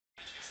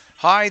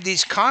Hi,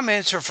 these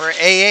comments are for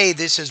AA.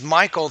 This is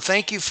Michael.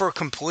 Thank you for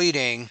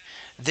completing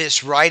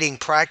this writing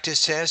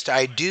practice test.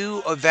 I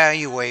do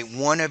evaluate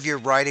one of your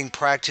writing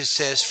practice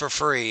tests for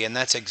free, and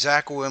that's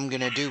exactly what I'm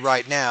going to do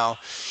right now.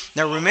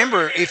 Now,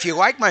 remember, if you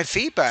like my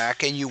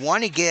feedback and you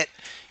want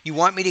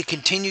me to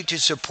continue to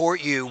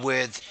support you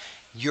with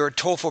your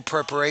TOEFL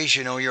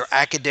preparation or your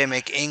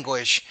academic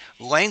English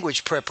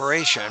language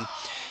preparation,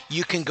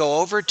 you can go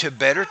over to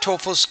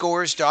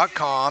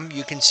bettertoeflscores.com.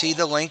 You can see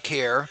the link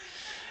here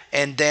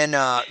and then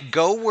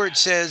go where it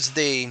says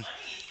the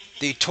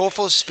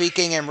TOEFL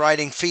speaking and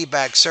writing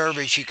feedback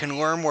service. You can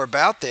learn more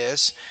about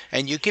this,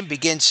 and you can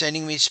begin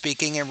sending me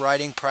speaking and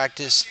writing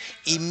practice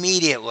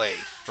immediately.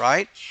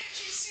 Right?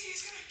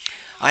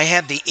 I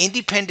have the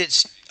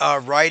independent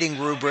writing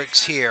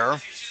rubrics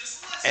here,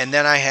 and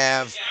then I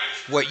have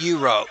what you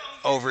wrote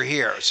over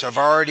here. So I've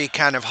already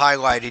kind of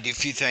highlighted a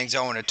few things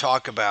I want to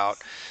talk about.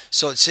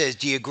 So it says,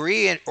 do you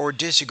agree or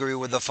disagree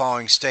with the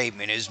following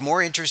statement? It is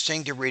more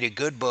interesting to read a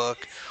good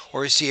book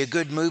or see a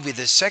good movie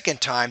the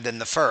second time than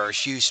the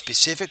first. Use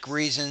specific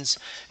reasons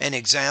and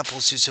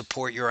examples to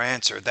support your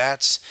answer.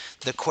 That's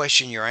the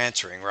question you're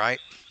answering, right?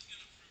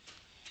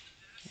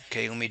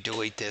 Okay, let me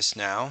delete this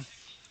now.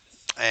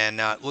 And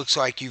it looks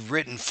like you've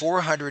written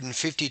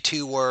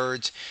 452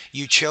 words.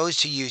 You chose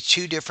to use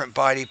two different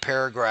body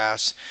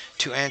paragraphs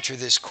to answer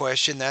this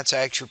question. That's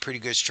actually a pretty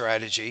good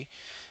strategy.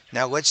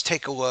 Now let's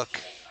take a look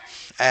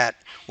at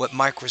what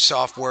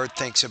Microsoft Word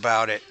thinks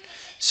about it.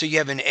 So you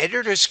have an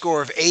editor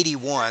score of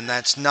 81.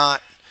 That's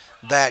not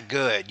that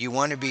good. You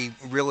want to be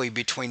really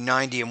between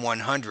 90 and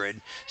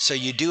 100. So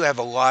you do have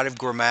a lot of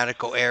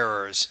grammatical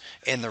errors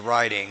in the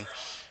writing.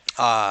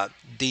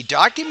 The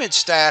document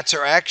stats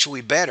are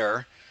actually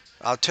better.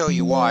 I'll tell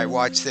you why.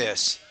 Watch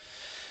this.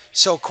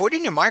 So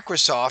according to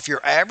Microsoft,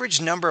 your average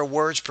number of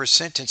words per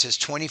sentence is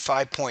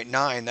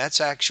 25.9.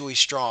 That's actually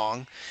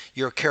strong.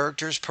 Your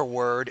characters per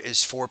word is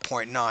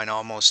 4.9,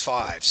 almost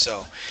 5.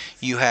 So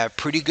you have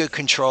pretty good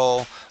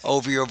control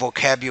over your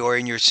vocabulary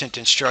and your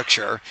sentence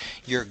structure.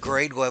 Your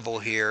grade level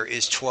here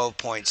is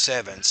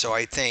 12.7. So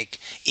I think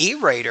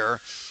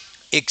E-Rater,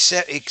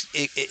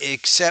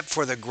 except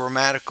for the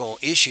grammatical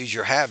issues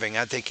you're having,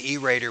 I think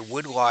E-Rater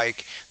would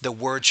like the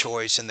word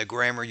choice and the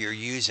grammar you're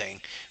using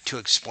to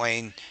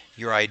explain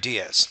your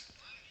ideas.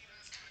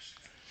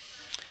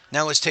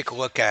 Now let's take a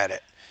look at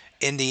it.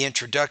 In the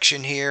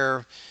introduction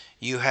here,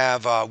 you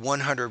have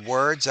 100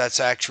 words. That's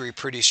actually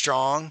pretty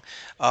strong.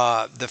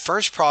 The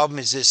first problem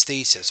is this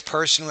thesis.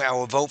 Personally, I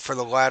will vote for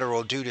the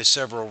lateral due to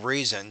several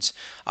reasons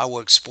I will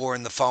explore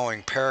in the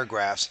following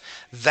paragraphs.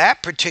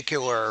 That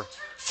particular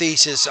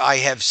thesis I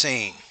have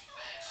seen.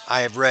 I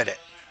have read it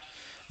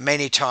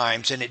many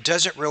times, and it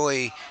doesn't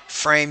really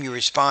frame your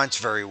response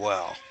very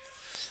well.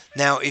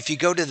 Now, if you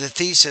go to the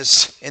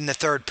thesis in the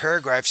third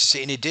paragraph, you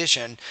see, in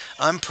addition,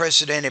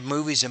 unprecedented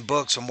movies and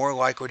books are more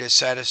likely to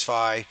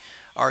satisfy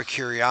our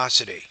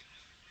curiosity.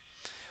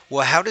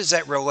 Well, how does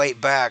that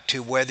relate back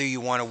to whether you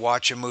want to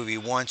watch a movie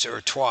once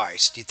or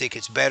twice? Do you think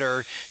it's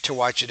better to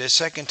watch it a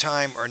second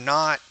time or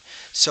not?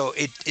 So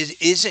it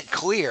isn't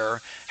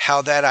clear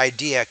how that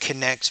idea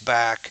connects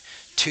back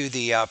to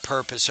the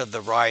purpose of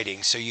the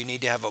writing. So you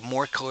need to have a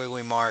more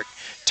clearly marked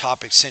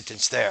topic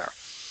sentence there.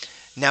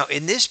 Now,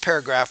 in this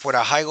paragraph, what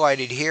I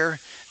highlighted here,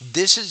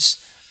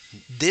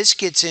 this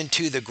gets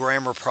into the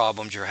grammar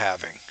problems you're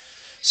having.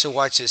 So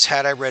watch this.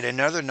 Had I read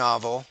another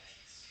novel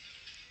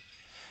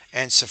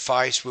and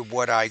sufficed with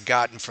what I'd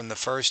gotten from the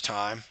first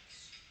time,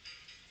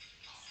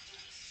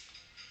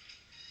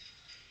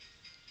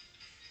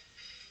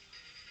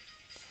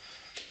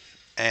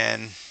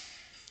 and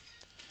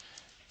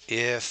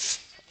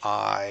if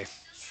I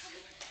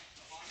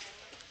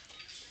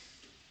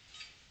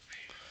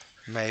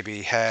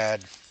maybe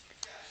had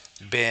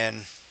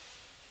been,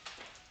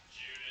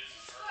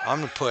 I'm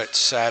going to put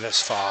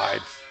satisfied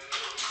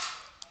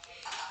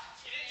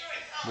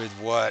with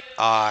what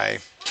I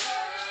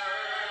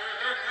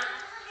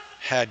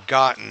had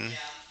gotten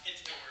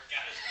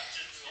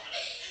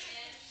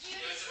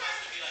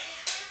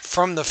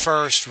from the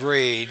first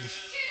read,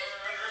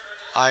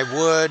 I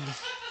would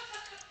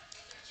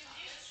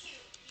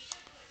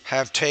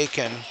have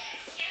taken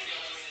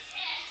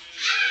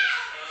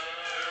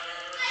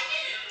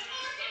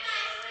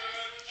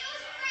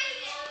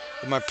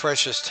my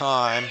precious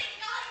time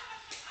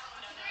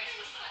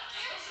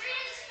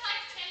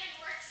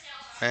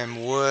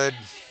and would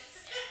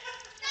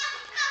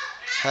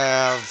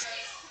have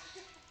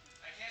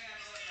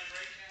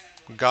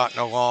gotten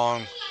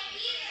along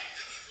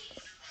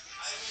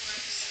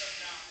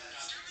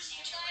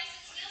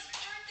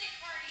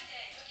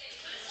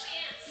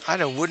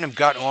wouldn't have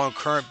gotten along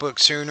current book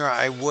sooner.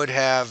 I would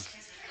have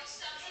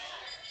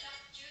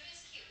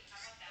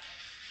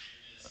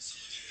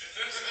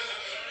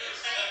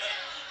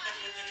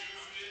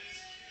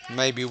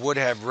maybe would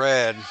have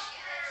read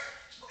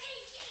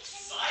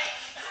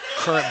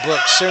current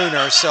book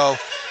sooner. So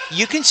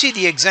you can see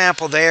the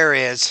example there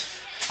is,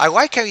 I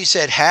like how you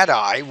said had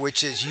I,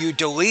 which is you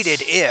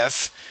deleted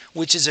if,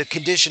 which is a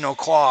conditional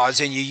clause,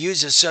 and you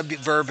use a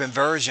subject verb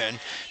inversion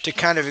to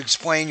kind of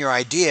explain your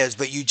ideas,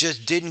 but you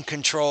just didn't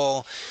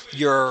control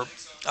your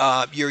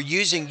you're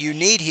using you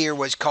need here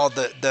what's called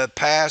the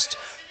past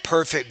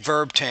perfect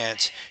verb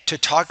tense to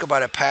talk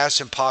about a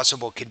past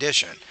impossible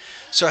condition.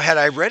 So had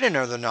I read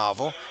another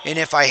novel, and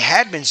if I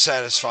had been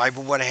satisfied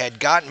with what I had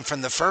gotten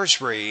from the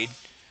first read,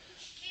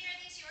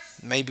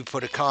 maybe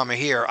put a comma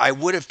here, I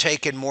would have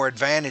taken more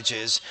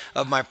advantages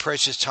of my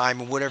precious time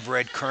and would have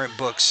read current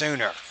books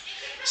sooner.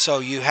 So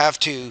you have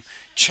to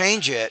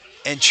change it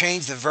and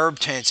change the verb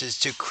tenses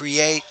to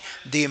create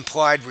the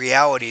implied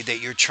reality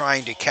that you're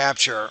trying to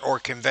capture or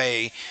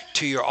convey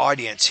to your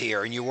audience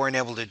here, and you weren't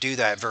able to do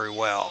that very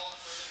well.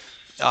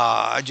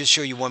 I'll just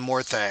show you one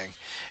more thing.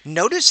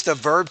 Notice the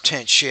verb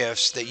tense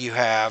shifts that you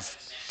have.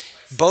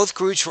 Both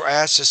groups were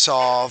asked to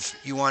solve.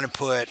 You want to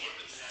put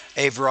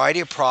a variety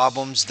of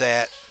problems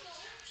that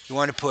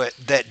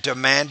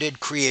demanded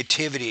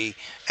creativity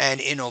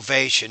and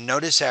innovation.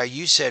 Notice how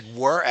you said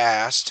were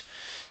asked,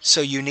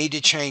 so you need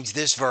to change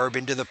this verb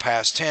into the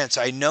past tense.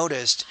 I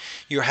noticed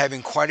you're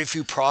having quite a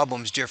few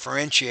problems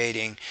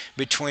differentiating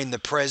between the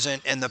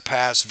present and the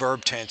past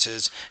verb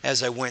tenses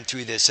as I went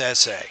through this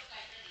essay.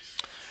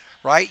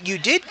 Right? You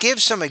did give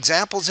some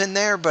examples in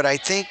there, but I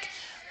think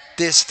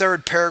this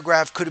third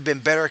paragraph could have been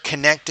better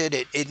connected.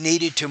 It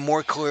needed to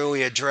more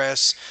clearly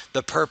address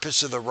the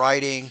purpose of the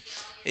writing.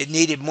 It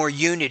needed more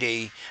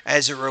unity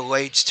as it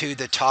relates to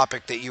the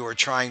topic that you were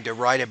trying to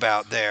write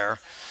about there.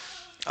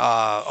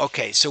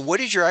 Okay, so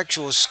what is your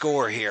actual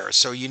score here?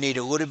 So you need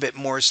a little bit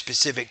more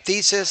specific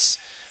thesis.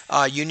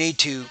 You need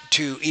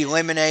to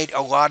eliminate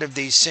a lot of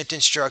these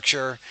sentence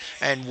structure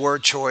and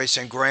word choice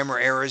and grammar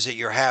errors that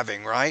you're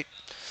having, right?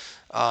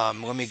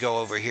 Let me go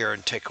over here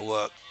and take a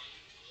look.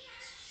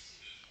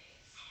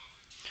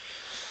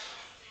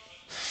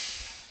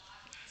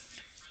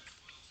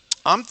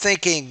 I'm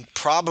thinking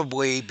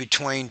probably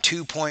between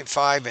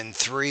 2.5 and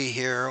 3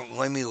 here.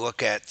 Let me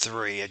look at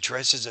 3.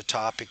 Addresses a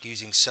topic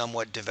using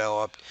somewhat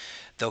developed,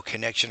 though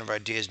connection of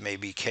ideas may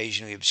be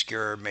occasionally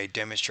obscure, may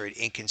demonstrate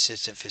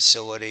inconsistent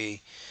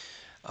facility.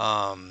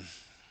 Um,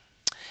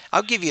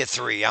 I'll give you a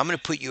 3. I'm going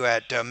to put you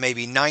at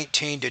maybe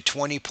 19 to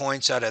 20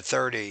 points out of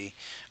 30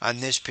 on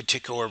this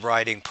particular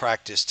writing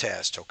practice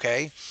test,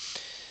 okay?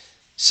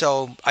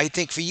 So I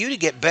think for you to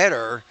get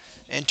better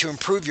and to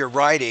improve your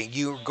writing,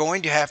 you're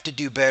going to have to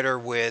do better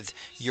with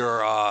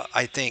your,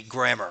 I think,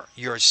 grammar,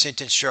 your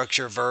sentence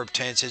structure, verb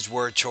tenses,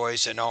 word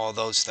choice, and all of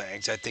those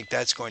things. I think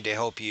that's going to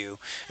help you,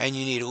 and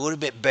you need a little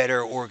bit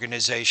better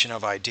organization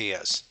of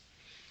ideas.